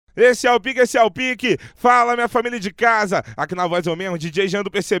Esse é o Pique, esse é o Pique. Fala, minha família de casa. Aqui na voz eu mesmo, DJ Jean do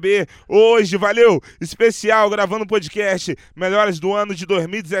PCB. Hoje, valeu, especial, gravando um podcast Melhores do ano de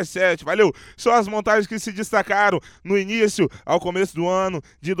 2017. Valeu, só as montagens que se destacaram no início ao começo do ano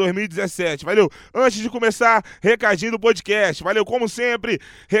de 2017. Valeu, antes de começar, recadinho do podcast. Valeu, como sempre,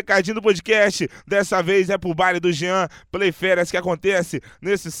 recadinho do podcast. Dessa vez é pro baile do Jean Play Férias que acontece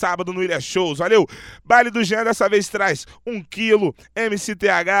nesse sábado no Ilha Shows. Valeu, baile do Jean dessa vez traz 1 quilo,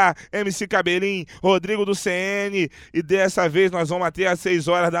 MCTH, MC Cabelinho, Rodrigo do CN, e dessa vez nós vamos até às 6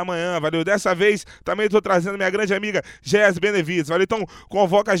 horas da manhã, valeu? Dessa vez também tô trazendo minha grande amiga Jess Benevides, valeu? Então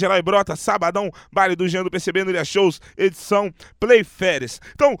convoca geral e brota, sabadão, baile do Jean do PCB no Ilha Shows, edição Play Férias.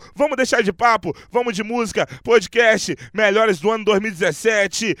 Então vamos deixar de papo, vamos de música, podcast Melhores do ano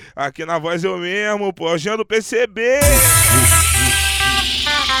 2017, aqui na voz eu mesmo, pô, Jean do PCB.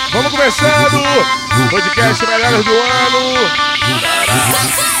 Vamos começando, podcast Melhores do ano.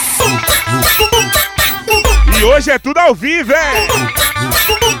 E hoje é tudo ao vivo,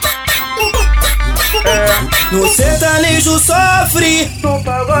 No sertanejo sofre, no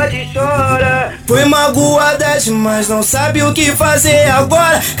pagode chora. Foi magoada demais, não sabe o que fazer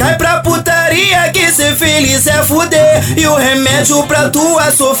agora. Cai pra putaria que ser feliz é fuder. E o remédio pra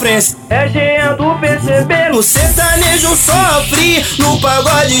tua sofrência é Jean do PCB. No sertanejo sofre, no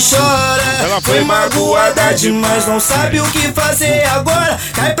pagode chora. Foi magoada demais, não sabe o que fazer agora.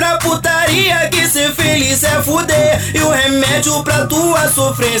 Cai pra putaria que ser feliz é fuder. E o remédio pra tua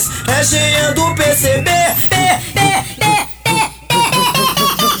sofrência é Jean do PCB.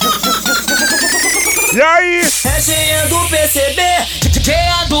 E aí? É Jean do PCB.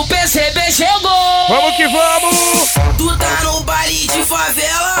 Jean do PCB chegou. Vamos que vamos. Tu tá no baile de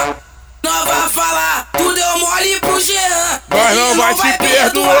favela, não vai falar, tu deu mole pro Jean. Nós não vai te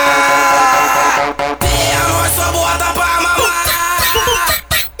perdoar. Vem a nós só bota pra mamar.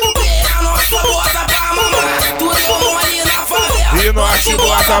 Vem a nós só bota pra mamar. Tu deu mole na favela E nós te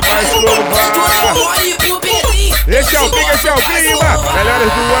bota pra escovar. Tu deu mole pro Pedrinho. Esse é o Pique, esse é o clima.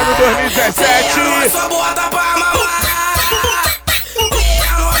 Melhores do ano 2017. Vem a nós só bota pra mamar. Vem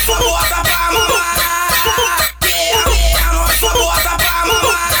a nós só bota pra mamar. Vem a nós só bota pra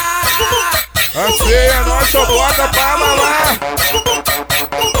mamar. Anseia, nós só bota pra mamar.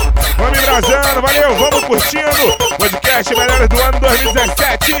 Vamos embrasando, valeu, vamos curtindo. Podcast Melhores do ano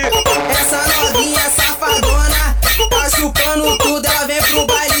 2017. Essa novinha safadona tá chupando tudo, ela vem pro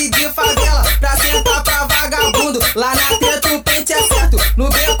baile de favela pra sentar pra vagabundo. Lá na treta o pente é certo, no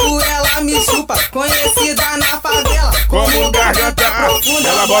beco ela me chupa, conhecida na favela Como garganta profunda.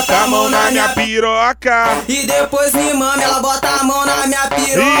 Ela bota a mão na minha piroca. E depois me mama, ela bota a mão na minha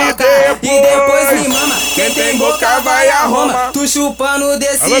piroca. E depois me mama, quem tem boca vai a Roma. Tu chupando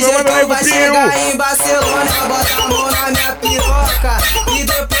desse Alô, jeito vai Pio. chegar em Barcelona. Ela bota a mão na minha piroca. E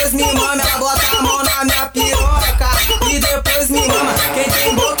depois me mama, ela bota a mão na minha piroca. E depois me mama, quem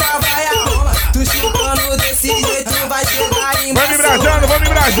tem boca vai a Roma. Tu chupando desse jeito vai chegar em Vamos Barcelona. embrasando, vamos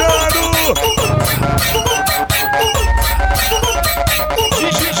embrasando.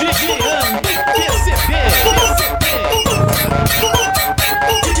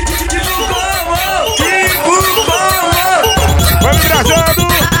 Vamos embrasando.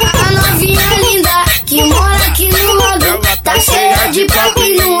 A novinha linda que mora aqui no lado tá cheia de papo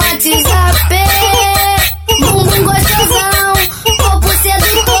no WhatsApp. Bumbum gostosão, corpo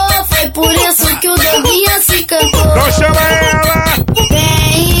sedutor. Foi por isso que o Doguinha se cantou. Então chama ela.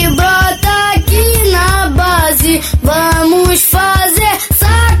 Vem e brota aqui na base, vamos fazer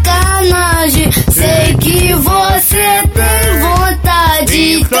sacanagem. Sei que você tem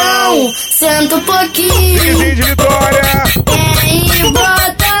vontade, então senta um pouquinho. Piquezinho de Vitória. Vem e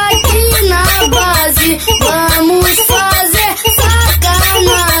brota aqui na base, vamos fazer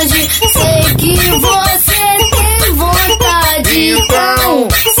sacanagem. Sei que você tem vontade, então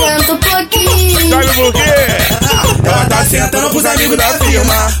senta um pouquinho. Sabe por quê? Ela tá sentando pros amigos da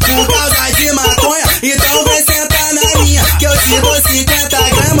firma por causa de maconha, então vem sentar na minha que eu te dou 50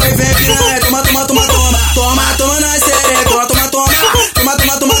 gramas. E vem piranha, toma, toma, toma, toma. Toma, toma na xerecona, toma, toma. Toma,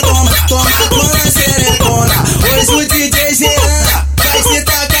 toma, toma, toma. Toma, toma na xerecona. Hoje o DJ Jean vai se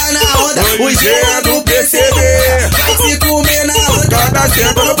tacar na onda. O Jean do PCB vai se comer na onda. Ela tá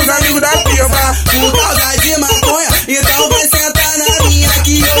sentando pros amigos da firma por causa de maconha, então vem sentar na minha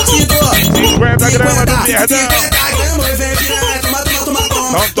que eu te dou 50 gramas do 50 perdão. gramas. E vem piranha, toma, toma, toma,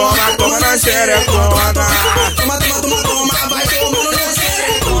 toma. Então toma, toma na xerecona. Toma, toma, toma, toma, vai tomando na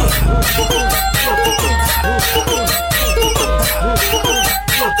xerecona.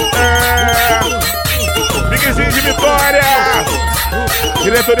 Piquezinho de Vitória.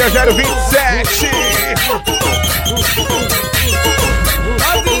 Diretoria 027.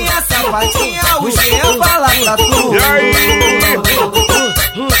 Novinha sapatinha, o Jean fala pra tu. E aí?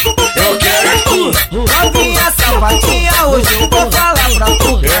 Eu quero é tu. Novinha sapatinha, hoje eu vou falar pra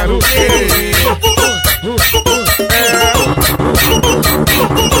tu. Quero ver.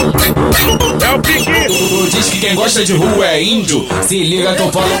 É o pique. Tu diz que quem gosta de rua é índio, se liga que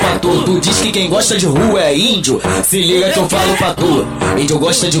eu falo pra tu. Tu diz que quem gosta de rua é índio, se liga que eu falo pra tu. Índio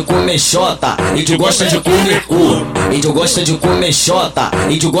gosta de comer xota, índio gosta de comer cu. Índio gosta de comer xota,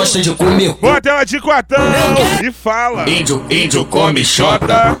 índio gosta de comer cu. Bota ela de quatão e fala. Índio come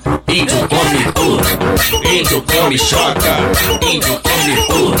xota, índio come cu. Índio come xota, índio come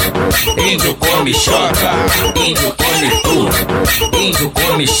cu. Índio come xota, índio come cu. Índio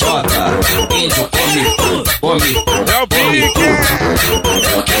come xota, índio come cu. Come, É o pique.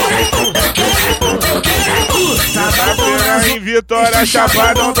 Sabadão Em Vitória,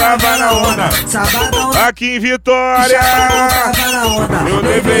 Chapadão tava na onda. Sabadão Aqui em Vitória, tava na onda. eu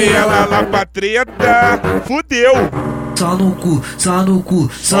levei ela lá pra treta. Fudeu. Só no cu, só no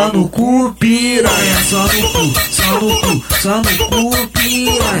cu, só no cu, piranha. Só no cu, só no cu, só no cu,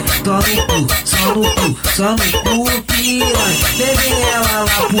 piranha. Só no cu, só no cu, só no cu, piranha. Levei ela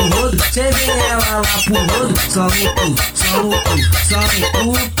lá pro rodo, levei ela lá pro rodo. Só no cu, só no cu, só no cu,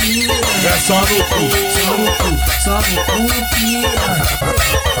 piranha. É só no cu. Só no cu, só no cu, piranha.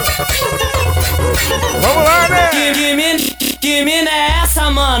 Vamos lá, né? Que mina é essa,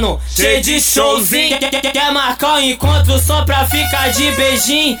 mano? Cheio de showzinho. Quer marcar um encontro só pra ficar de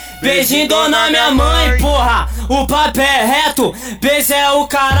beijinho? Beijinho dona minha mãe, porra. O papo é reto. Beijo é o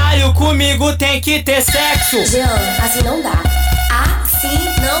caralho, comigo tem que ter sexo. Jean, assim não dá. Assim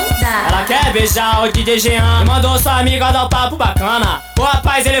não dá. Ela quer beijar o DJ Jean, mandou sua amiga dar um papo bacana. O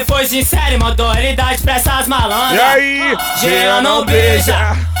rapaz ele foi sincero e mandou ele dar pra essas malandras. E aí? Jean não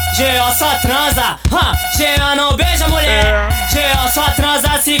beija, Jean só transa. Jean não beija mulher, Jean só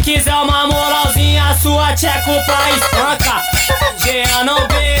transa se quiser uma moralzinha. Sua tcheco pra espanca. Jean não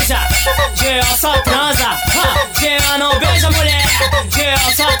beija, Jean só transa. Jean não beija mulher, Jean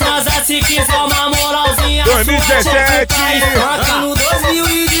só transa se quiser uma moralzinha. Sua tcheco pra espanca. Ano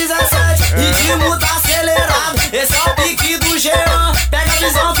 2017, ritmo tá acelerado. Esse é o pique do Jean. Pega a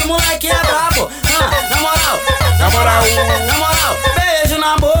visão que o moleque é brabo. Na moral, beijo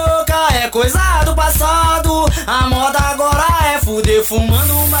na boca é coisa do passado. A moda agora é fuder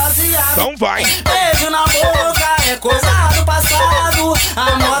fumando um baseado. Então vai. Beijo na boca é coisa do passado.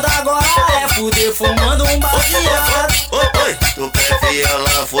 A moda agora é fuder fumando um baseado. Oi, tu quer ver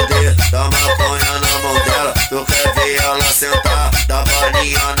ela foder, dá maconha na mão dela. Tu quer ver ela sentar, dá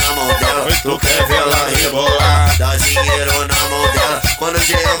balinha na mão dela. Tu quer ver ela rebolar, dá dinheiro na mão dela. Quando o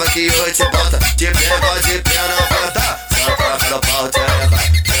Jean vai que eu te bota, te pega de pé na aperta. Saca da pau, tereca,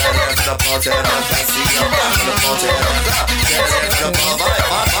 tereca da pau, tereca, assim, saca da pau, tereca, tereca da pau,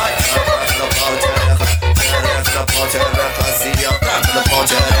 vai, saca da pau, tereca, tereca da pau, tereca, assim, saca da pau,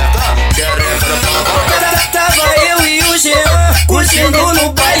 tereca, tereca da pau, vai. Tava eu e o Jean curtindo no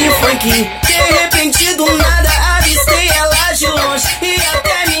baile funk. De repente do nada avistei ela de longe e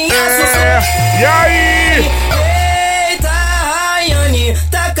até me assustou. E aí? Eita, Rayane,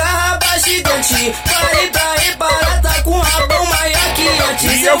 tá com a raba gigante. Parei pra reparar, tá com rabão maior que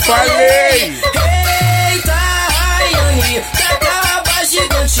antes. E eu falei. Eita, Rayane, tá com a raba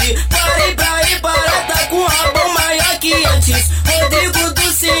gigante. Parei pra reparar, tá com rabão maior que antes. Rodrigo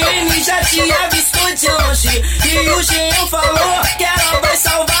do CN já te avistou de longe. E o Jean falou que ela vai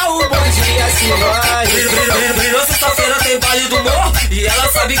salvar o bonde. E assim vai. Brilhou sexta-feira, tem baile do morro e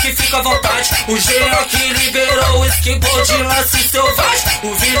ela sabe que fica à vontade. O Jean que liberou o skateboard de lance selvagem.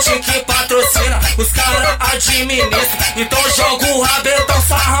 O Vinte que patrocina, os cara administram. Então joga o rabetão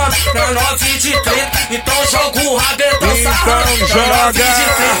sarrando na 9 de 30. Então joga o rabetão sarrando na 9 de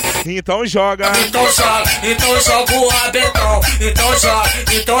 30. Então joga. Então joga o rabetão. Então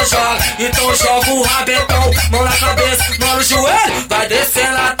joga o rabetão. Mão na cabeça, mão no joelho, vai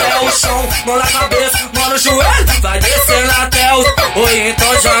descendo até o chão. Mão na cabeça, mão no joelho, vai descendo até o... Oi,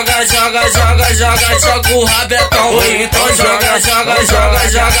 então joga o rabetão. Oi, então joga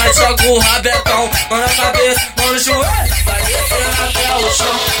o rabetão. Mão na cabeça, mão no joelho, vai descendo até o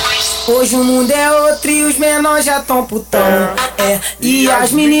chão. Hoje o mundo é outro e os menores já tão putão. E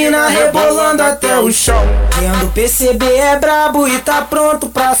as meninas rebolando até o chão. Vendo PCB é brabo e tá pronto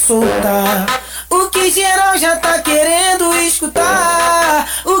pra soltar. O que geral já tá querendo escutar.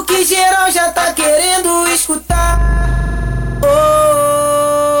 O que geral já tá querendo escutar.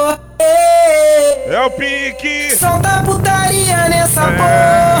 Oh, É o pique. solta putaria nessa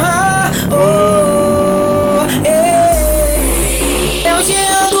porra. Oh, é o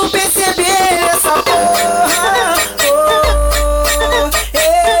Jean do PCB nessa porra. Oh,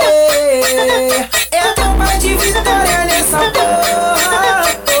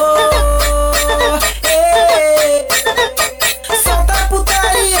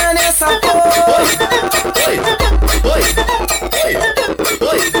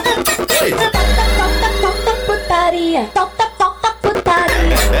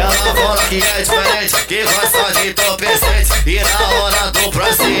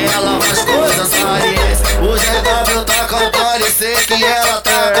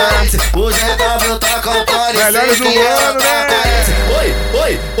 Melhores do ano, né?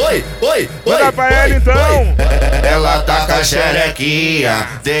 Oi. Manda pra ela então. Ela taca a xerequinha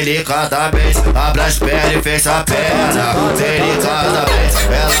delicadamente, abre as pernas e fecha a perna delicadamente.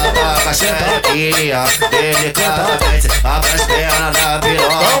 Ela taca a xerequinha delicadamente, abre as pernas na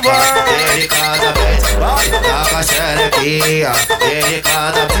piroca delicadamente. Taca a xerequinha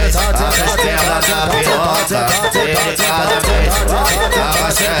delicadamente, abre as pernas na piroca delicadamente. Taca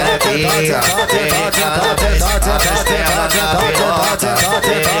a xerequinha delicadamente, abre as pernas na piroca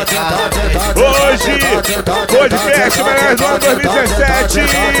delicadamente. Hoje, podcast Melhores do ano 2017.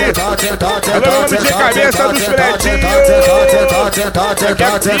 Alô, meu nome de cabeça dos pretinhos. Aqui é pica,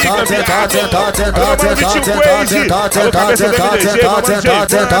 viado. Alô, meu nome de tio Quaze. Alô, cabeça do MDG, meu mano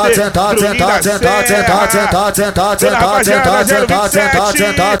J. Bruninho da Serra. Toda rapaziada 027.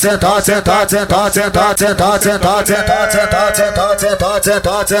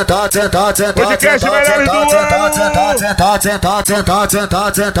 Podcast Melhores do ano. Não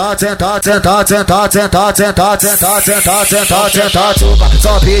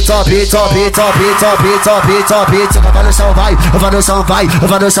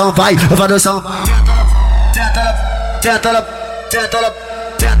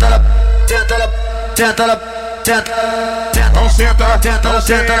senta, não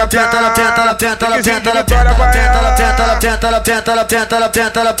senta, vitória vai ela.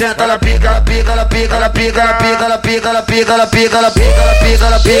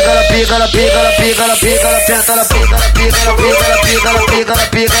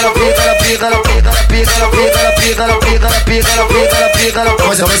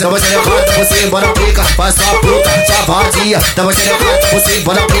 Você embora pica, faz sua puta, sua vadia. Tava xerecada, você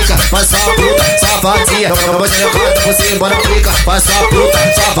embora pica, faz sua puta, sua vadia. Tava xerecada, você embora pica, faz sua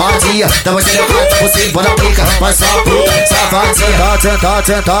puta, sua vadia. Tava xerecada, você embora pica, faz sua puta, sua vadia.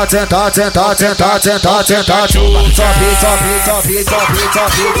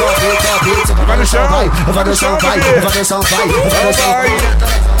 Vai no chão, vai no chão, vai no chão.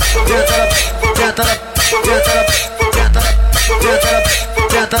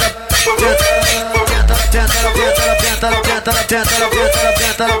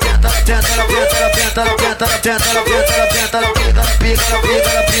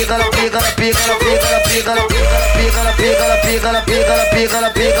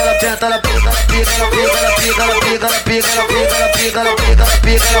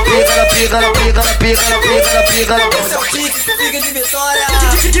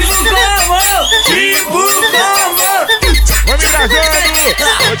 Vamos embrasando!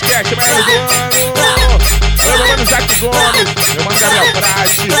 Podcast Melhores do ano! Meu mano Zac Gomes, meu mano Gabriel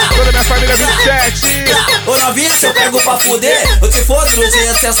Prati, toda a minha família 27. Ô novinha, se eu pego pra fuder, eu te fodo no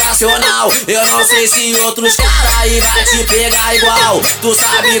dia sensacional. Eu não sei se outros caras aí vai te pegar igual. Tu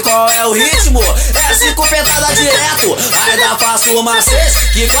sabe qual é o ritmo? É 5 petadas direto. Ainda faço o macete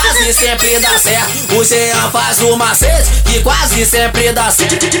que quase sempre dá certo. O Jean faz o macete que quase sempre dá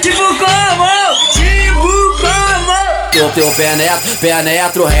certo. Tipo como? Teu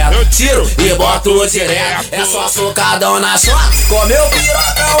penetro reto. Eu tiro e boto direto. É só socadão na chota. Com meu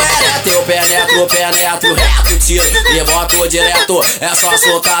pirocão é teu penetro reto. Tiro e boto direto. É só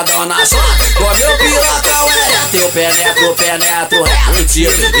socadão na chota. Com meu pirocão é teu penetro reto.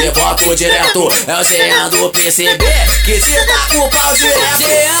 Tiro e boto direto. É o Jean do PCB que te dá com o pau direto.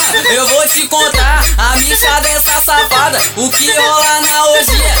 Jean, eu vou te contar a micha dessa safada. O que rola na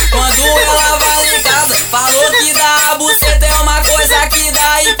orgia quando ela vai em casa. Falou que dá a buceta é uma coisa que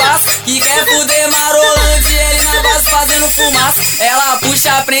dá e passa. Que quer fuder marolando e ele na base fazendo fumaça. Ela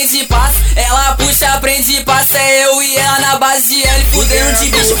puxa, prende e passa. Ela puxa, prende e passa. É eu e ela na base de ele fudendo de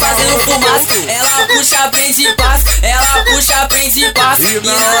bicho fazendo fumaça. Ela puxa, prende e passa. Ela puxa, prende e passa. E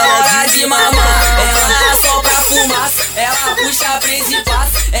na hora de mamar ela só pra fumaça. Ela puxa, prende e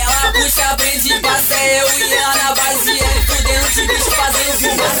passa. Ela puxa, prende e passa. É eu e ela na base de ele fudendo de bicho fazendo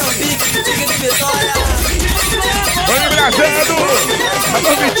fumaça. Pique de vitória. Vamos embrasando!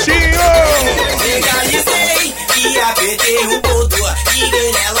 Alô, Vitinho! Legalizei e apertei um botão.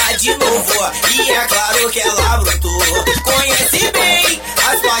 Liguei nela de novo e é claro que ela brotou. Conhece bem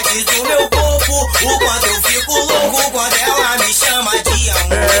as partes do meu corpo. O quanto eu fico louco quando ela me chama de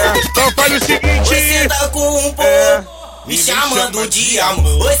amor. Então faz o seguinte. Você tá com um popo me chamando de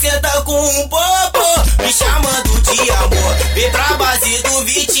amor. Você tá com um popo me chamando de amor. Vem pra base do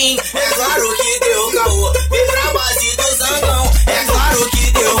Vitinho, é claro que deu caô. Vem pra base do Zangão, é claro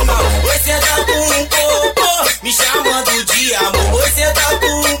que deu caô. Você tá com um popo me chamando de amor. Você tá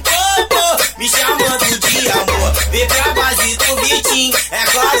com um popo me chamando de amor. Vem pra base do Vitinho, é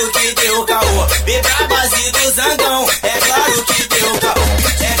claro que deu caô. Vem pra base do Zangão, é claro que deu caô.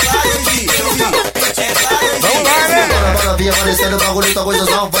 É claro que deu caô. É claro parecendo bagulho tá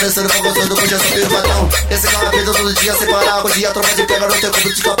gostosão, parecendo bagulho com essa filho patrão. Esse cara feito todo dia sem parar, com dia a tropa de pega, não tem como te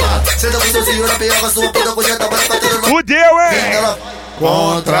escapar. Senta com seu senhor na piroca, sua puta com jeta, bora batendo no... Fudeu, hein? Ela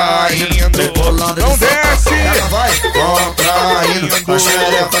Contraindo, não desce. Ela vai contraindo, a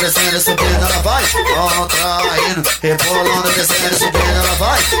xereca aparecendo e subindo. Ela vai contraindo, rebolando, descendo e subindo. Ela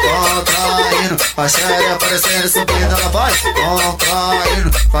vai contraindo, a xereca aparecendo e subindo. Ela vai contraindo,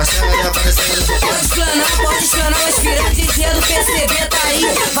 a xereca aparecendo e subindo. Pode explanar, as piranhas DJ do PCB tá aí.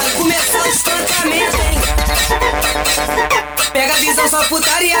 Vai começar o espancamento, hein? Pega a visão, só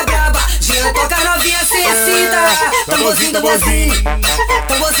putaria braba. Gira, toca novinha, cê excita. Tamborzinho, tamborzinho,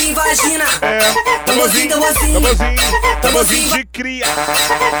 tamborzinho, vagina. Tamborzinho, tamborzinho, Tamborzinho de cria.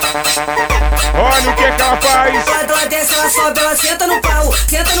 Olha o que ela faz. Ela desce, ela sobe, ela senta no pau.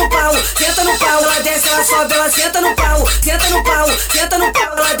 Senta no pau, senta no pau. Ela desce, ela sobe, ela senta no pau. Senta no pau, senta no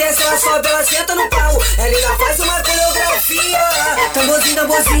pau. Ela desce, ela sobe, ela senta no pau. Ela ainda faz uma coreografia. Tamborzinho,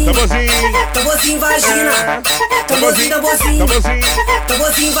 tamborzinho, Tamborzinho, tamborzinho, vagina. Tamborzinho, tamborzinho,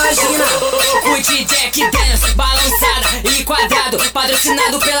 tamborzinho, vagina. O DJ que dance, balançada e quadrado,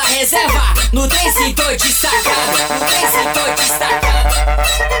 patrocinado pela reserva. No trem sentou destacado, no trem sentou destacado.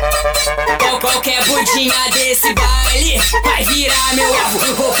 Qualquer budinha desse baile vai virar meu alvo.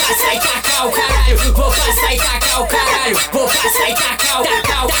 Vou passar e tacar o caralho, vou passar e tacar o caralho, vou passar e tacar o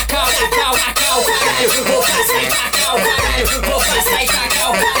caralho, vou passar e tacar o caralho, vou passar e tacar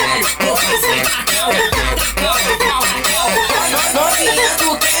o caralho, vou passar e tacar o caralho. Novinha,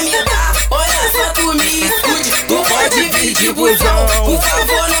 tu quer me dar? Olha só, tu me escute. Tu pode vir de busão. Por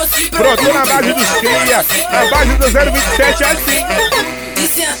favor, não se preocupe. brotou na base dos cria. Na base do 027 é assim.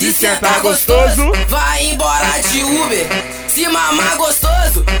 De sentar gostoso, vai embora de Uber. Se mamar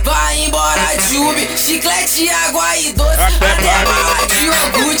gostoso, vai embora de Uber. Chiclete, água e doce, até bala de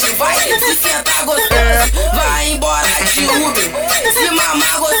iogurte. Vai se sentar gostoso, vai embora de Uber. Se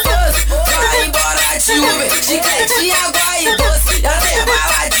mamar gostoso, vai embora de Uber. Chiclete, água e doce, até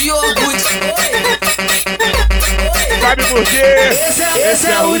bala de iogurte. Sabe por quê? Esse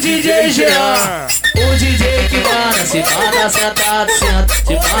é o DJ Jean, o DJ que manda. Se manda sentado, senta.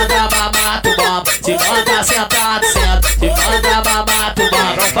 Se manda mamar, tu mama. Se manda sentado, senta. Se manda mamar, tu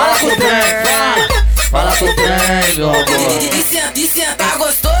mama. Fala com o trem, fala com o trem, meu amor. De sentar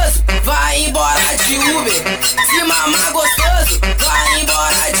gostoso, vai embora de Uber. Se mamar gostoso, vai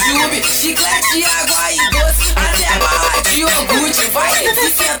embora de Uber. Chiclete, água e doce, até bala de iogurte. Vai se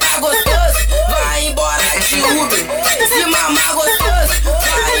sentar gostoso, vai embora de Uber. Se mamar gostoso,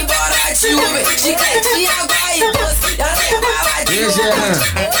 vai embora de Uber. Chiclete, água e doce, até bala de iogurte.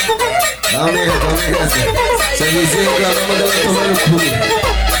 Calma aí. Seu vizinho reclamando dela tomando cu.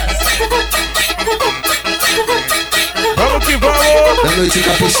 Vamos que vamos! Na noite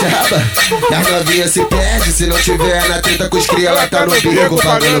capuchaba, as novinhas se perde. Se não tiver na teta com os cria, ela tá no bico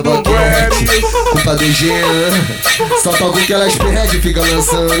pagando boquete. Culpa do Jean, só toca o que elas pedem. Fica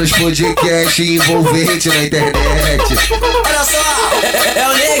lançando os podcasts envolvente na internet. Olha só, é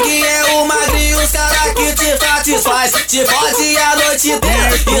o neguinho, é o magrinho, os cara que te satisfaz. Te fode a noite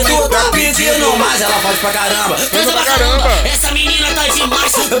inteira e tu tá pedindo mais. Ela fode pra caramba, Dança pra caramba! Essa menina tá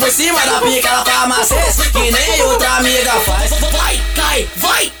demais. eu por cima da pica, ela faz macete que nem outra amiga faz. Vai, cai,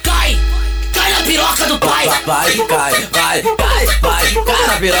 vai, cai. Cai na piroca do pai. Vai, cai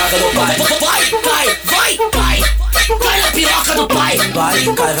na piroca do pai. Vai, cai, vai, cai. Cai na piroca do pai. Vai,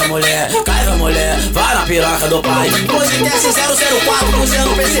 cai mulher, vai na piroca do pai. Hoje desce 004, você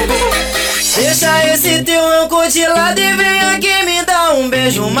não percebeu. Deixa esse teu rancor de lado e vem aqui me dar um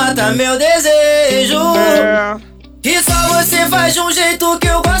beijo, mata meu desejo. Que só você faz de um jeito que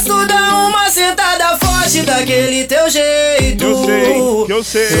eu gosto. Dá uma sentada forte daquele teu jeito. Eu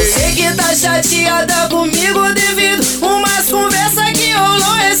sei. Eu sei que tá chateada comigo devido umas conversas que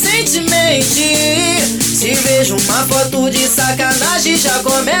rolou recentemente. Se vejo uma foto de sacanagem, já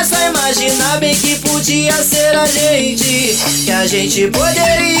começo a imaginar bem que podia ser a gente. Que a gente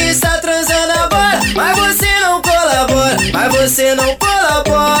poderia estar transando agora, mas você não colabora, mas você não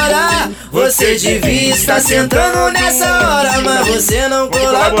colabora. Você devia estar sentando nessa hora, mas você não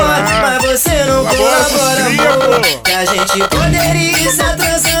colabora, mas você não colabora, amor. Que a gente poderia estar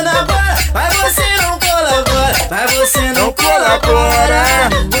transando agora, mas você não colabora, mas você não colabora.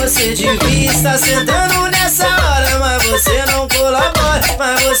 Você devia estar sentando nessa hora, mas você não colabora,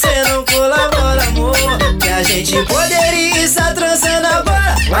 mas você não colabora, amor. Que a gente poderia estar transando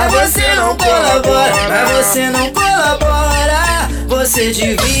agora, mas você não colabora, mas você não colabora. Você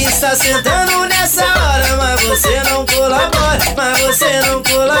devia estar sentando nessa hora, mas você não colabora, mas você não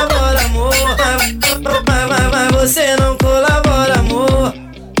colabora, amor. Mas você não colabora, amor.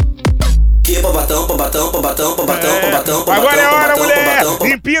 Que boba Agora é hora, mulher!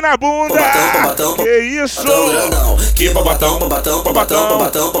 Empina a bunda! Que isso? Que bobatão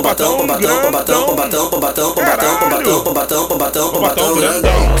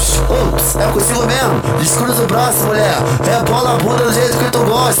grandão. Ops, é consigo mesmo. Descruza o braço, mulher. Rebola a bunda do jeito que tu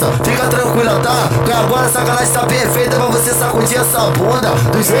gosta. Fica tranquila, tá? Que agora a sacanagem tá perfeita pra você sacudir essa bunda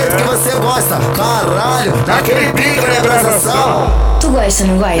do jeito que você gosta. Caralho, daquele pique na transação. Tu gosta,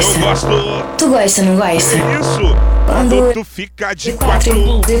 não gosta? Eu gosto. Tu gosta, não gosta? Que isso? Quando tu fica de quatro,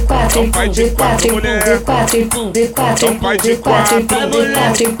 então vai de quatro, mulher. Então vai de quatro, então vai de quatro.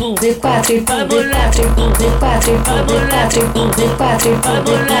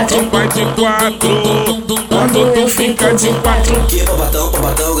 Quando tu fica de quatro. Que bobatão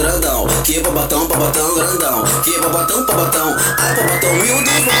grandão. Que bobatão grandão. Que bobatão. Ai, bobatão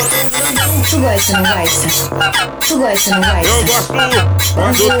miúdo, bobatão grandão. Tu gosta, não gosta? Tu gosta, não gosta? Eu gosto.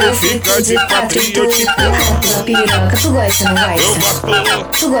 Quando tu fica de quatro e eu te pego. Piroca, tu gosta, não gosta? Eu gosto.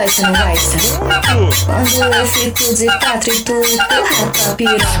 Tu gosta, não gosta? Muito. Quando eu fico de quatro e tu empurra tua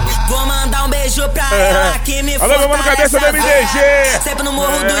piroca. Vou mandar um beijo pra ela que me Alô, meu mano, cabeça do MDG. Sempre no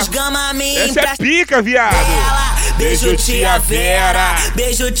Morro dos Gama, me Essa é pica, viado. Beijo tia Vera,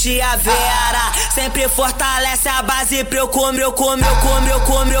 beijo tia Vera. Sempre fortalece a base pra eu comer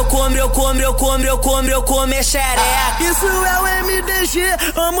xereca. Isso é o MDG,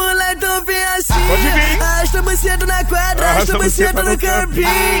 o moleque não vem assim. Pode vir. Arrasta buceta na quadra, arrasta buceta no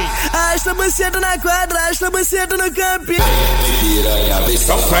campinho. Arrasta buceta na quadra, arrasta buceta no campinho.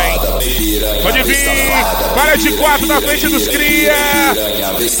 Então vem. Pode vir. Para de quatro na frente dos cria.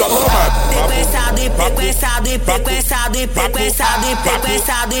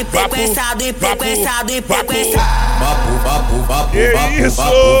 Que isso?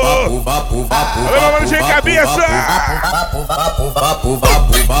 Alô, mano, sem cabeça.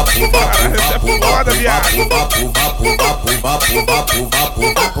 Essa é foda, viado.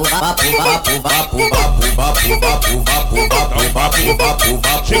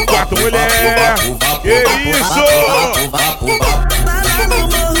 De quatro, mulher. Que isso? Lá no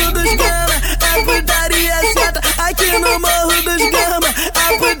Morro dos Gama, a putaria certa. Aqui no Morro dos Gama, a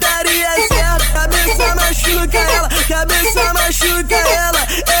putaria certa. Cabeça machuca ela.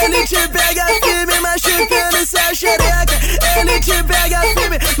 Ele te pega firme, machucando sua xereca. Ele te pega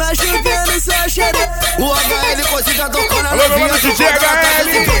firme, machucando sua xereca. O HL consiga tocando na Alô, meu mano, novinha. DJ HL.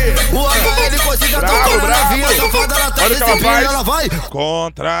 O HL consiga tocando na novinha. Safada, ela tá Olha o que ela recebendo, faz. ela vai.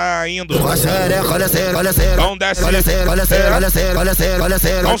 Contraindo. Com a xereca, olha sério. Não desce. Olha sério.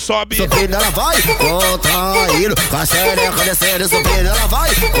 Não sobe. Subindo, ela vai. Contraindo. Com a xereca, descendo, subindo, ela vai.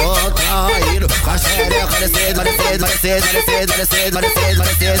 Contraindo. Com a xereca, descendo, subindo.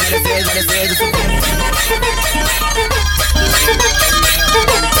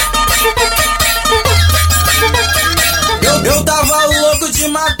 Eu tava louco de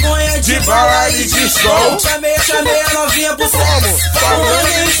maconha, de bala e de sol. Chamei a novinha pro sexo, falando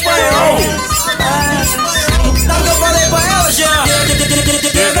em espanhol. Sabe o que eu falei pra ela, Jean?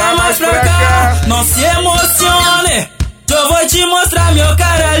 Chega mais pra cá, não se emocione. Eu vou te mostrar meu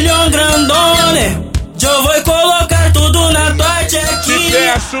caralhão grandone. Eu vou colocar tudo na tua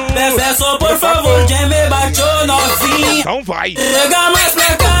chequinha. Peço por favor, quem me bateu novinha. Então vai. Chega mais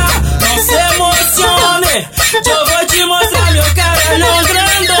pra cá, não se emocione. Eu vou te mostrar meu caralhão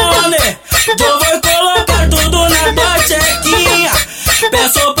grandone. Eu vou colocar tudo na tua chequinha.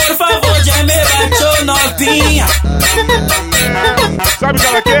 Peço por favor, já me bateu novinha. Sabe o que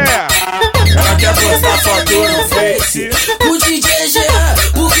ela quer? Ela quer postar foto no Face. O DJ Jean,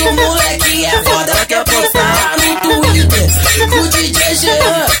 porque o moleque é foda. Ela quer postar no Twitter. O DJ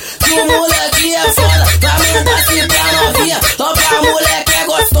Jean, que o moleque é foda. Pra mandar-se pra novinha, só pra mulher que é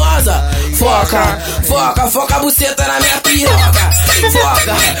gostosa. Foca a buceta na minha piroca.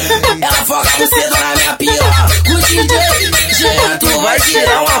 Ela foca a buceta na minha piroca. O DJ Jean, tu vai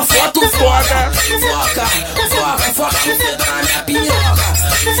tirar uma foto foda. Foca a buceta na minha piroca.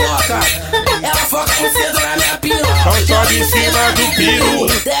 Ela foca a buceta na minha piroca. Então sobe em cima do piro.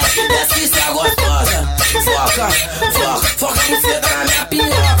 Desce que está gostosa. Foca a buceta na minha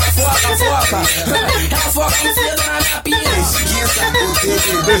piroca. Foca. Ela foca a buceta na minha piroca.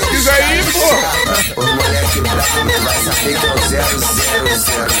 Pesquisa aí, pô. O moleque bravo vai saber que é o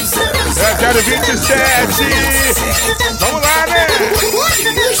 027. Vamos lá, né? O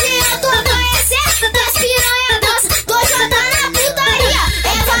Jean tocou é certo, das piranha dança. Tô jogando na putaria, é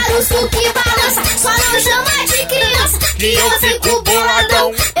vários que balança. Só não chama de criança, que eu fico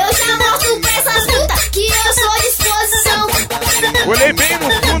boladão. Eu já mostro pra essas putas que eu sou disposição. Olhei bem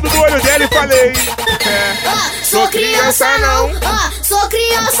no fundo do olho dela e falei: Sou criança não, sou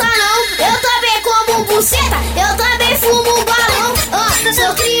criança não. Eu tô bem com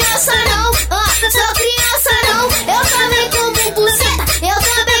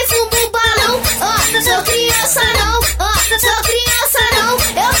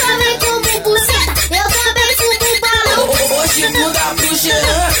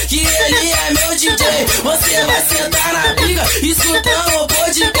sentar na briga, escutando o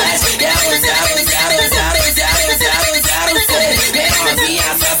podcast. É o 0000006. Vem novinha,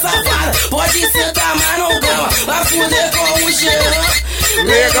 essa safada, pode sentar, mas não grama. Vai fuder com o Jean.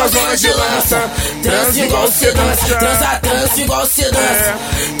 Legalzona de lança, transa igual cê dança, transa igual cê dança,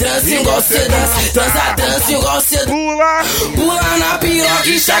 transa igual cê dança, transa igual cê dança. Pula na piroca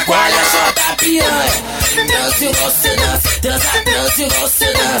e chacoalha, chota piranha. Transa igual cê dança, transa igual cê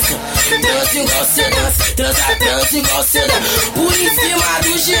dança, transa igual cê dança, transa igual cê dança. Por em cima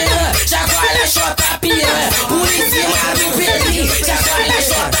do Jean, chacoalha, chota piranha. Por em cima do Pedrinho, chacoalha,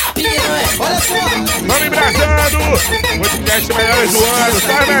 chota piranha. Olha só, vamos embrasando, podcast Melhores do Ano.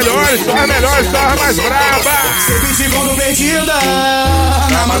 Só as melhores, só as mais braba. 100 segundos perdida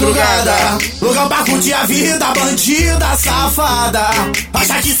na madrugada, lugar pra curtir a vida, bandida, safada.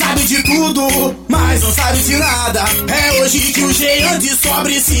 Acha que sabe de tudo, mas não sabe de nada. É hoje que o Jean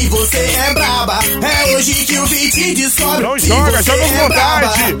descobre se você é braba. É hoje que o Vitinho descobre então se joga, você joga com é braba.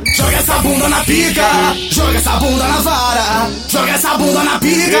 vontade. Joga essa bunda na pica, joga essa bunda na vara, joga essa bunda na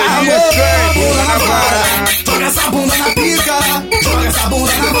pica, amor, bunda na vara. Joga essa bunda na pica, joga essa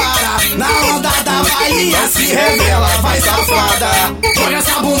bunda na vara. Na onda da Bahia se revela, vai safada. Joga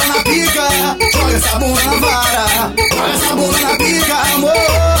essa bunda na pica, joga essa bunda na vara. Joga essa bunda na pica,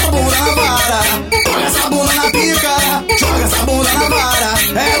 amor, bunda na vara. Joga essa bunda na pica, joga essa bunda na vara.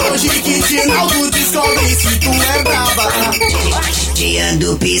 É hoje que Tinaldo descobre se tu é braba. Jean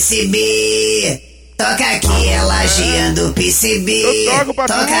do PCB, toca aquela Jean do PCB.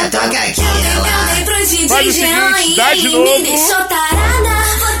 Toca aquela. Eu dei pro DJ Faz o Jean seguinte, e dá de ele novo. me deixou tarada.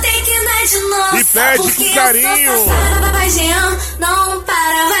 Vou ter que dar de novo. E só pede porque com carinho. Eu sou safada. Vai Jean, não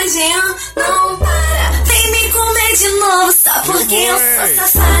para, vai Jean, não para. Vem me comer de novo só porque eu sou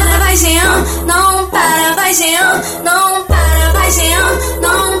safada. Vai Jean, não para, vai Jean, não para, vai Jean,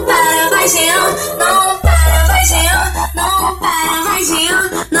 não para, vai Jean, não para, vai Jean, não para, vai Jean,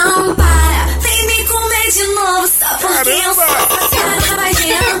 não para. Vem me comer de novo só porque eu sou safada. Vai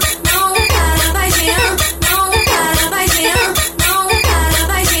Jean, não para, vai Jean, não para, vai Jean, não para,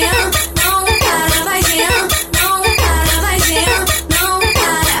 vai Jean, não para, vai Jean, não para, vai Jean, não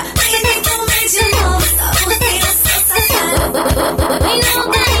para. Vem me comer de novo só porque eu sou safada. E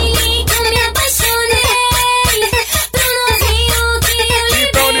não caí que eu me apaixonei pro novinho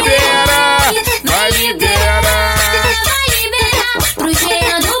que eu liberei. Então libera, vai liberar pro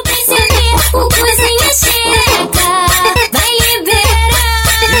Jean do PCB, o cozinha chega. Vai liberar,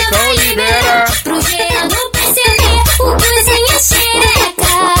 então libera. pro Jean do PCB, o cozinha chega.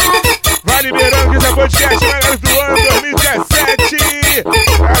 Vai liberando que esse é o podcast Melhores do Ano 2017.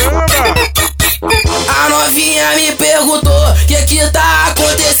 Caramba! a novinha me perguntou que tá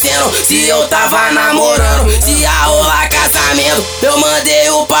acontecendo, se eu tava namorando, se ia rolar casamento. Eu mandei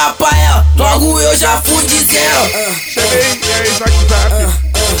o papo a ela, logo eu já fui dizendo. Chamei no WhatsApp,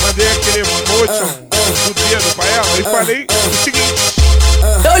 mandei aquele emotion do dedo pra ela e falei o seguinte.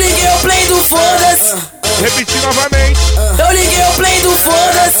 Eu liguei o play do foda-se, Repeti novamente. eu liguei o play do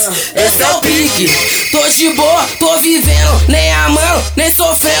foda-se, esse é o pique. Tô de boa, tô vivendo, nem amando, nem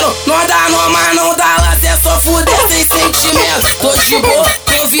sofrendo. Não dá nó, mas não dá laço, é só fuder sem sentimento. Tô de boa,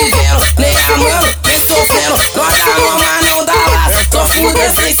 tô vivendo, nem amando, nem sofrendo. Não dá nó, mas não dá laço, só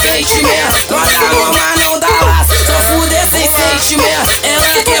fuder sem sentimento. Não dá nó, mas não dá laço, só fuder sem sentimento.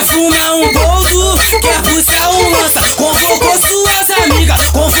 Ela quer fumar um boldo, quer puxar um lança. Convocou suas amigas,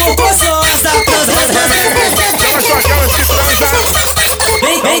 convocou suas tranças. Chama só aquelas que transam.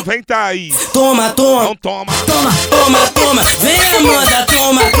 Então vem tá aí. Toma, toma, Então toma. toma, vem Amanda,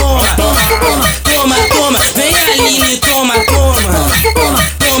 toma, vem Aline, toma,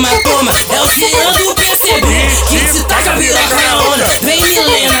 é o Jean do PCB, que se taca piroca na onda. Vem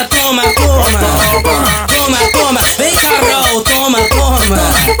Milena, toma, vem Carol, toma, é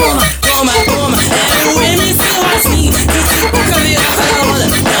o MC Lazinho, que se taca piroca na onda.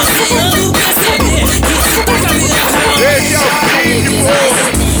 É o Jean do PCB, que se taca piroca na onda. Esse é o King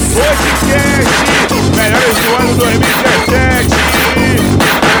Podcast Melhores do Ano 2017.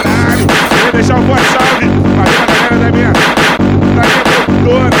 Caralho, queria deixar um forte salve pra galera da minha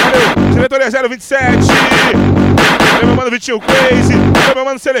produtora. Valeu, diretoria 027. Valeu, meu mano Vitinho Crazy. Valeu, meu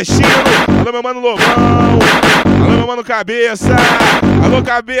mano Celestino. Valeu, meu mano Lobão. Alô, meu mano Cabeça. Alô,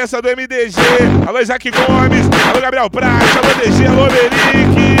 Cabeça do MDG. Alô, Isaac Gomes. Alô, Gabriel Prate. Alô, DG. Alô,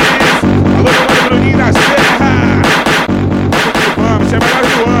 Belix. Alô, meu mano Bruninho da Serra. Vamos, você é melhor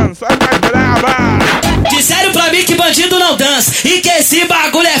do ano, só as mais braba. Disseram pra mim que bandido não dança e que esse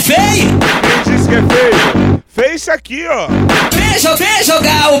bagulho é feio. Quem disse que é feio? Fez isso aqui, ó. Vem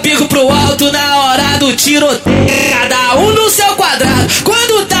jogar o bico pro alto na hora do tiroteio. Cada um no seu quadrado,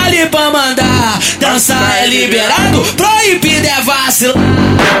 quando tá ali pra mandar. Dançar é liberado, proibido é vacilo.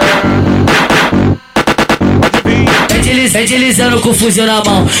 Vem deslizando com o fuzil na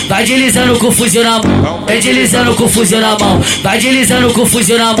mão, vai deslizando com o fuzil na mão. Vem deslizando com o fuzil na mão, vai deslizando com o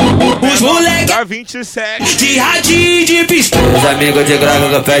fuzil na mão. Os moleque Dá 27. de radinho de pistola. Os amigos de grog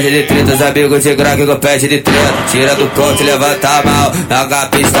que eu pede de 30, os amigos de grog que eu pede de 30. Tira do ponto e levanta a mão, joga a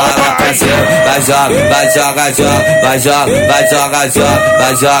pistola pra cima. Vai joga, vai joga, joga, vai joga, vai joga, joga,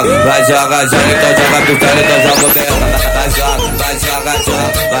 vai joga, vai joga, joga. Então joga a pistola, então joga o berro. Vai joga, vai joga,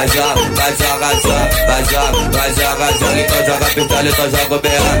 joga, vai joga, vai joga, joga, vai joga, vai joga, joga. Então joga a pistola, então joga o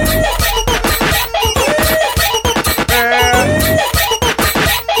berro.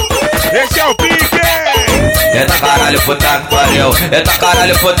 Esse é o pique! Eita caralho, puta que pariu. Eita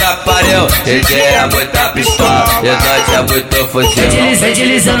caralho, puta que pariu. DJ é muita pistola, de noite é muito fuzil. Vem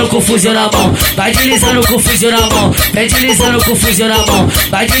deslizando com o fuzil na mão, vai deslizando com o fuzil na mão. Vem deslizando com o fuzil na mão,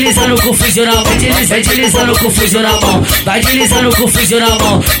 vai deslizando com o fuzil na mão. Vem deslizando com o fuzil na mão, vai deslizando com o fuzil na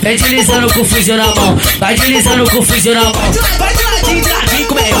mão. Vem deslizando com o fuzil na mão, vai deslizando com o fuzil na mão. Vai de ladinho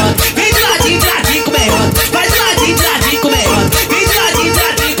com meiota, vem de ladinho com meiota. Vai de ladinho com meiota, vem de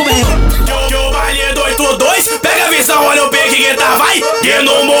ladinho com meiota. Que o baile é 282, pega a visão, olha o pique que tá, vai. Que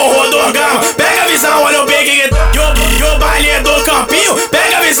no morro do Gama, pega a visão, olha o pique que tá. Que o baile é do Campinho,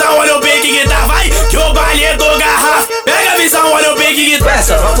 pega a visão, olha o pique que tá, vai. Que o baile é do Garrafa, pega a visão, olha o pique que tá.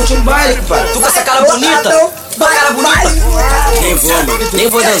 Peça, vamos curtir um baile, pai. Tu com essa cara bonita? Tua cara bonita? Nem vou, mano. Nem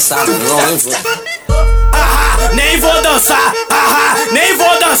vou dançar, mano. Não, nem vou. Nem vou dançar, nem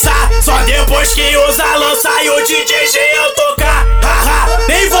vou dançar. Só depois que usa lança e o DJ eu tocar.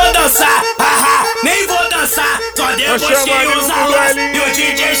 Nem vou dançar, nem vou dançar. Só depois que usa lança e o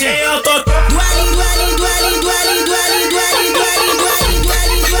DJ eu tocar.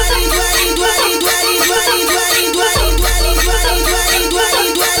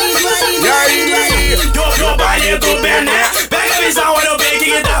 O baile do Bené, pega a visão, olha o bem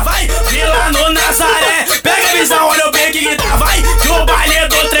que tá, vai. Vila no Nazaré, pega a visão, olha o bem que tá, vai. Que o baile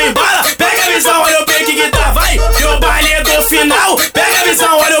do Trem Bala, pega a visão, olha o bem que tá, vai. Que o baile do Final, pega a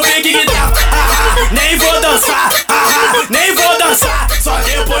visão, olha o bem que tá. Nem vou dançar, nem vou dançar. Só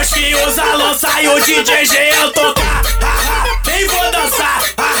depois que usa lança e o DJ eu tocar. Nem vou dançar,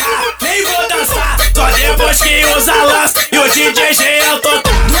 nem vou dançar. Só depois que usa lança e o DJ eu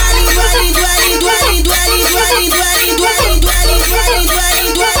tocar.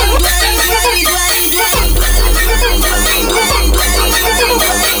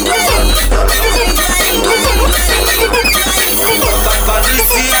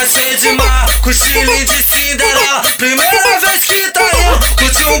 Patricinha cheia de mar, com estilinho de Cinderela. Primeira vez que tá indo,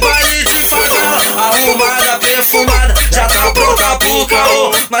 curte um baile de favela. Arrumada, perfumada, já tá pronta pro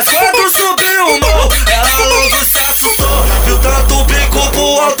caô. Mas quando subiu o morro, ela logo se assustou. Viu tanto bico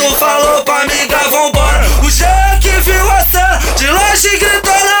pro alto, falou pra amiga, vambora. O G que viu a cena, de longe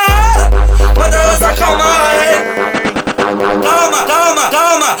gritou na hora. Manda ela se acalmar, hein. Calma, calma,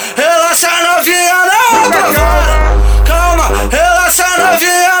 calma, relaxa novinha, não apavora. Calma, relaxa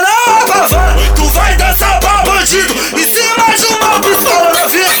novinha, não apavora. Tu vai dançar pra bandido em cima de uma pistola,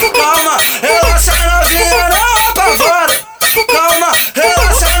 novinha. Calma, relaxa novinha, não apavora. Calma,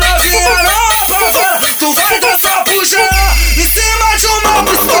 relaxa novinha, não apavora. Tu vai dançar pro geral em cima de uma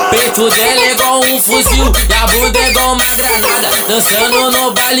pistola. Peito dela é igual um fuzil e a bunda é igual uma granada. Dançando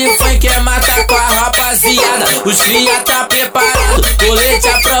no baile funk é mata com a rapaziada. Os cria tá preparado, colete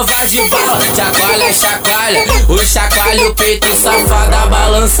à prova de bala. Chacoalha, chacoalha, oi chacoalha o peito safada.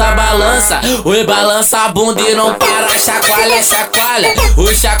 Balança, balança, oi balança a bunda e não para. Chacoalha, chacoalha,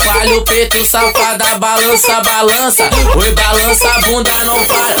 oi chacoalha o peito safada. Balança, balança, oi balança a bunda não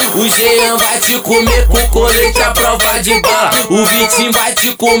para. O Jean vai te comer com colete à prova de bala. O Vitinho vai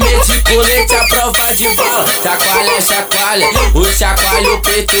te comer de colete à prova de bala. Chacoalha, chacoalha, oi chacoalha o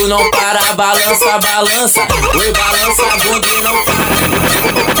peito não para. Balança, balança, oi balança a bunda e não para.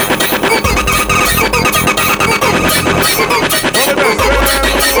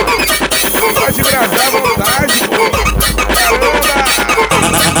 Pode gravar à vontade, pô.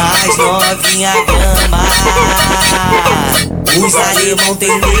 As novinha gama, os alemão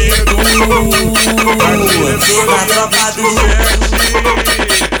tem medo. Na tropa do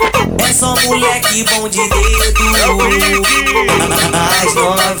é só moleque bom de dedo. As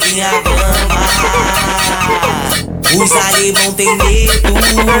novinha gama, os alemão tem medo.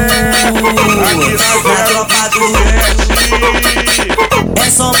 Na tropa do é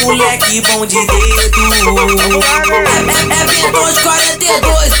só moleque bom de dedo. É P2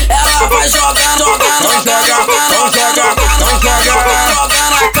 42, ela vai jogando, jogando, jogando, jogando, jogando, jogando, jogando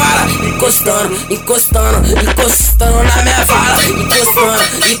na cara. encostando, encostando, encostando na minha vara, encostando,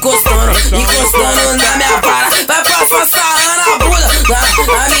 encostando, encostando na minha vara. Vai passar sarrando a bunda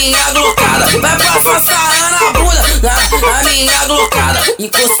na minha glocada, vai passar sarrando a bunda na minha glocada,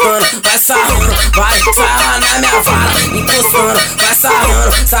 encostando, vai sarrando, vai sarrando na minha vara, encostando, vai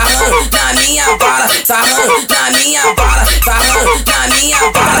sarrando, sarrando na minha vara, sarrando na minha vara, sarrando na minha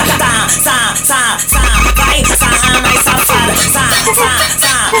vara. Vai sarrar mais safada,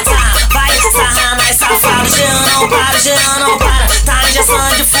 vai sarrar mais safada. Jean não para, Jean não para, tá injeção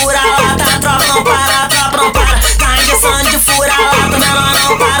de fura-lata, tropa não para, tropa não para, tá injeção de fura-lata, menor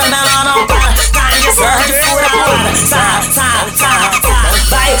não para, menor não para, tá injeção de fura-lata.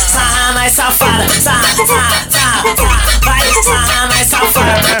 Vai sarrar mais safada, vai sarrar mais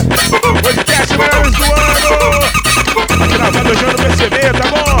safada. Podcast Melhores do Ano. Gravando hoje no PCB, tá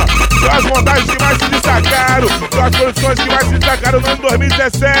bom? São as montagens que mais se destacaram, são as produções que mais se destacaram no ano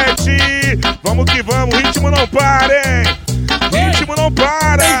 2017. Vamos que vamos, o ritmo não para, hein? Ritmo não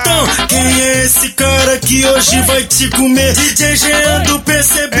para. Então, quem é esse cara que hoje vai te comer? DJ do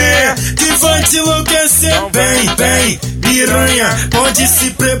PCB, que vai te enlouquecer. Então Vem, piranha, pode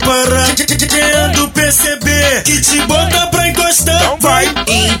se preparar. DJ do PCB, que te bota pra encostar. Então vai.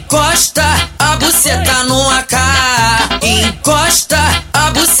 Encosta a buceta no AK, encosta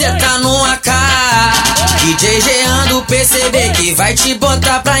a buceta no AK. DJ Jean do PCB que vai te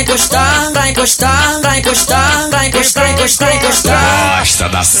botar pra encostar, pra encostar, pra encostar, pra encostar, encostar, encostar. Gosta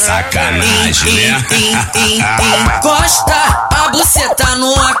da sacanagem, né? Encosta a buceta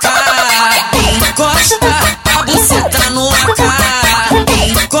no AK, encosta a buceta no AK,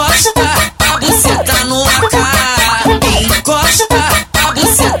 encosta a buceta no AK, encosta a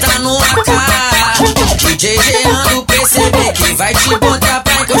buceta no AK. DJ Jean do PCB que vai te botar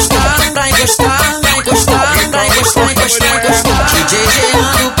pra encostar, pra encostar, pra encostar, pra encostar, encostar, encostar. DJ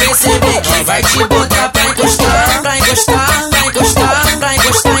Jean do PCB que vai te botar pra encostar, pra encostar, pra encostar, pra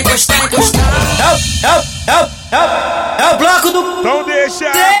encostar, encostar, encostar. É o bloco do... Então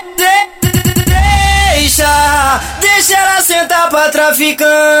deixa. Deixa ela sentar pra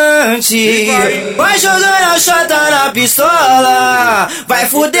traficante. Vai jogando a chota na pistola, vai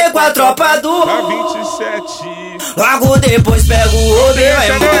fuder com a tropa do... Na 27. Logo depois pega o Uber e vai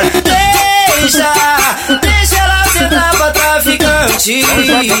embora. Deixa ela sentar pra traficante. E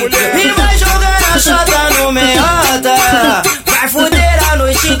vai jogando a chota no meiota, vai fuder a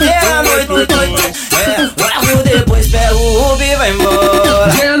noite inteira, a noite. Logo depois pega o Uber e vai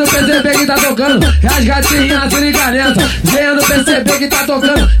embora. Jean do PCB que tá tocando, as gatinhas se liga nessa. Jean do PCB que tá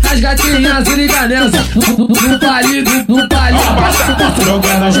tocando, as gatinhas se liga nessa. No palito, no palito. Passa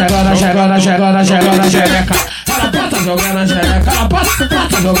jogando, chegando, xereca. Ela passa jogando a xereca, ela passa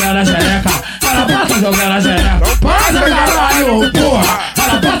jogando a xereca. Ela passa jogando a xereca. Passa caralho, porra.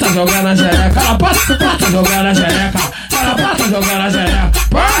 Ela passa jogando a xereca, ela passa jogando a xereca. Ela passa jogando a xereca.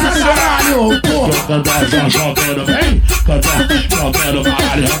 Passa caralho, porra. Jogando, vem. Jogando,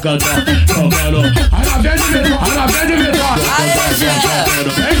 caralho, jogando. Aí na vez de vitória, aí na vez de vitória.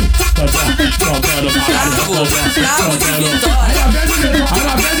 Jogando, vem. Jogando, caralho, jogando. Aí na vez de vitória, aí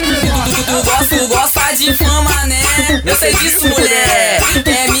na vez de vitória. Tu gosta de fama, né? Eu sei disso, mulher.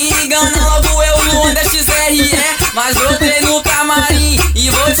 Quer me enganar logo eu no Honda XRE. Mas brotei no camarim e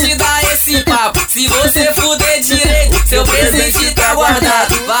vou te dar esse papo. Se você fuder direito, seu presente tá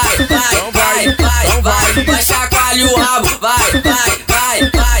guardado. Vai chacoalha o rabo. Vai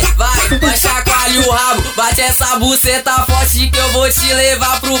chacoalha o rabo. Bate essa buceta forte que eu vou te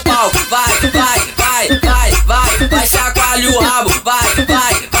levar pro palco. Vai chacoalha o rabo.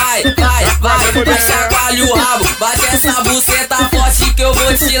 Vai chacoalha o rabo. Bate essa buceta forte que eu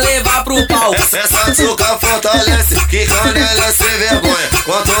vou te levar pro palco. Essa tchuca fortalece, que canela sem vergonha.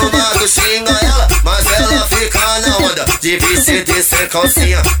 Quanto o mato xinga ela, mas ela fica na onda. De vestido e sem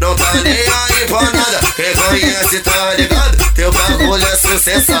calcinha, não tá nem aí pra nada. Quem conhece tá ligado, teu bagulho é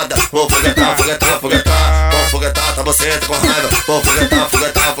sucessada. Vou foguetar, vou foguetar, tá você com raiva. Vou foguetar,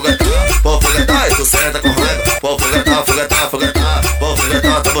 vou foguetar, e tu senta com raiva. Vou foguetar, vou foguetar,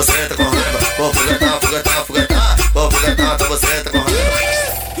 tá você com raiva. Vou foguetar, vou foguetar, tá você com raiva.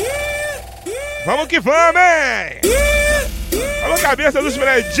 Vamos que vamos, hein? Alô, cabeça dos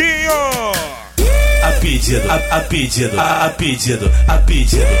predinhos! A pedido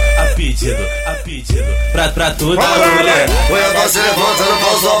pra toda mulher. Olha você levantando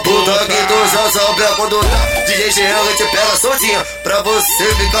pra sua puta, que tu já sabe a conduta. DJ Jean te pega soltinha, pra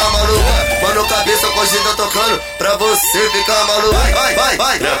você ficar maluca. Mano, cabeça cogida tocando, pra você ficar maluca.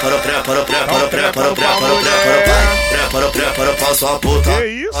 Vai. Prepara pra sua puta. Que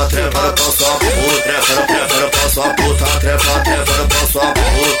isso? Prepara pra sua puta. Prepara pra sua puta. Prepara pra sua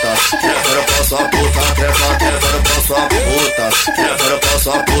puta. puta, trepa no pau sua puta, trepa no pau sua puta, trepa no pau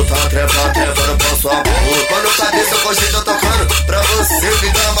sua puta, trepa no pau sua puta. Quando cabeça com jeito tocando, pra você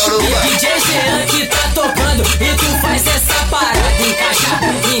ficar maluca. DJ Jean que tá tocando e tu faz essa parada. Encaixa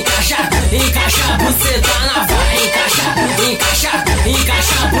a buceta na vara.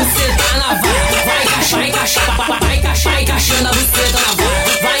 Encaixa a buceta na vara. Vai encaixando a buceta na vara.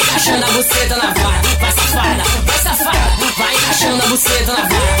 Vai encaixando a buceta na vara. Vai safada. Vai encaixando a buceta na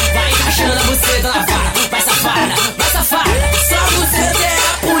vara. Vai encaixando a buceta na vara. Vai safada. Sua buceta é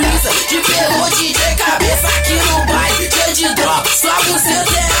a polícia que pegou DJ cabeça aqui no baile cheio de droga. Sua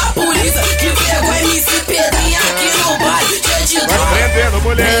buceta é a polícia que pegou MC Pedrinha aqui no baile cheio de droga. Prendendo,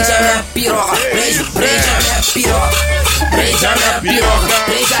 mulher. Prende a minha piroca, prende a minha piroca. Prende a minha piroca,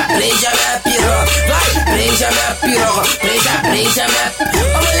 prende a minha piroca. Vai, prende a minha piroca, prende a minha.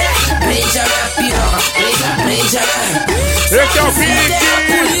 Ô mulher, prende a minha piroca, prende a minha. Esse é o Você é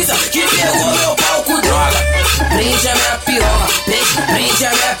a polícia que pegou meu palco droga. Prende a minha piroca, prende a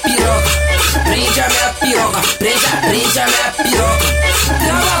minha piroca. Prende a minha piroca, prende a minha piroca.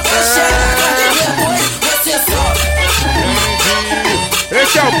 Trava com xereca e depois você sobe.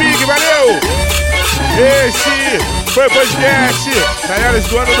 Esse é o Big, valeu! Esse foi o podcast Melhores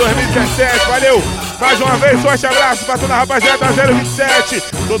do ano 2017, valeu! Mais uma vez, forte abraço pra toda a rapaziada da 027,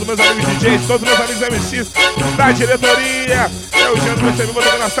 todos meus amigos DJs, todos meus amigos MCs da diretoria. Eu, Jean do PCB, vou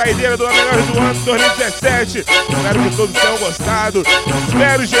tocando a saideira do Melhores do ano 2017. Espero que todos tenham gostado.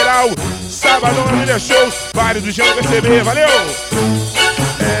 Espero geral, sabadão na Milha Shows, Vale do Jean do PCB, valeu!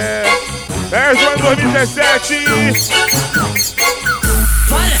 Melhores do ano 2017.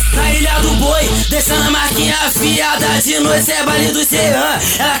 Na Ilha do Boi, deixando a marquinha afiada. De noite é baile do Cean.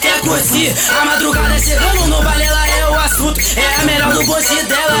 Ela quer curtir, a madrugada chegando no baile, ela é o assunto. É a melhor do bonde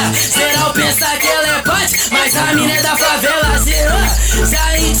dela. Geral pensa que ela é punk, mas a mina é da favela. Cean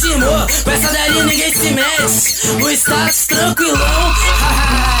já intimou, com essa dali ninguém se mete. O status tranquilão.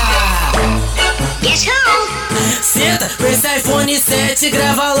 Senta com esse iPhone 7,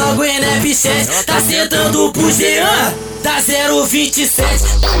 grava logo em Snapchat. Tá sentando pro Jean, tá 027.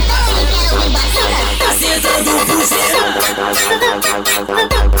 Tá sentando pro Jean.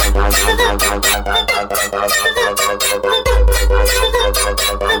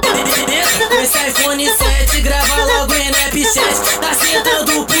 Senta com esse iPhone 7, grava logo em Snapchat. Tá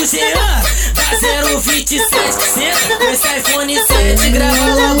sentando pro Jean, tá 027. Senta com esse iPhone 7, grava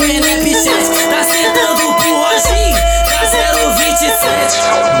logo em Snapchat. Tá sentando pro Roginho, tá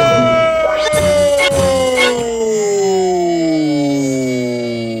 027.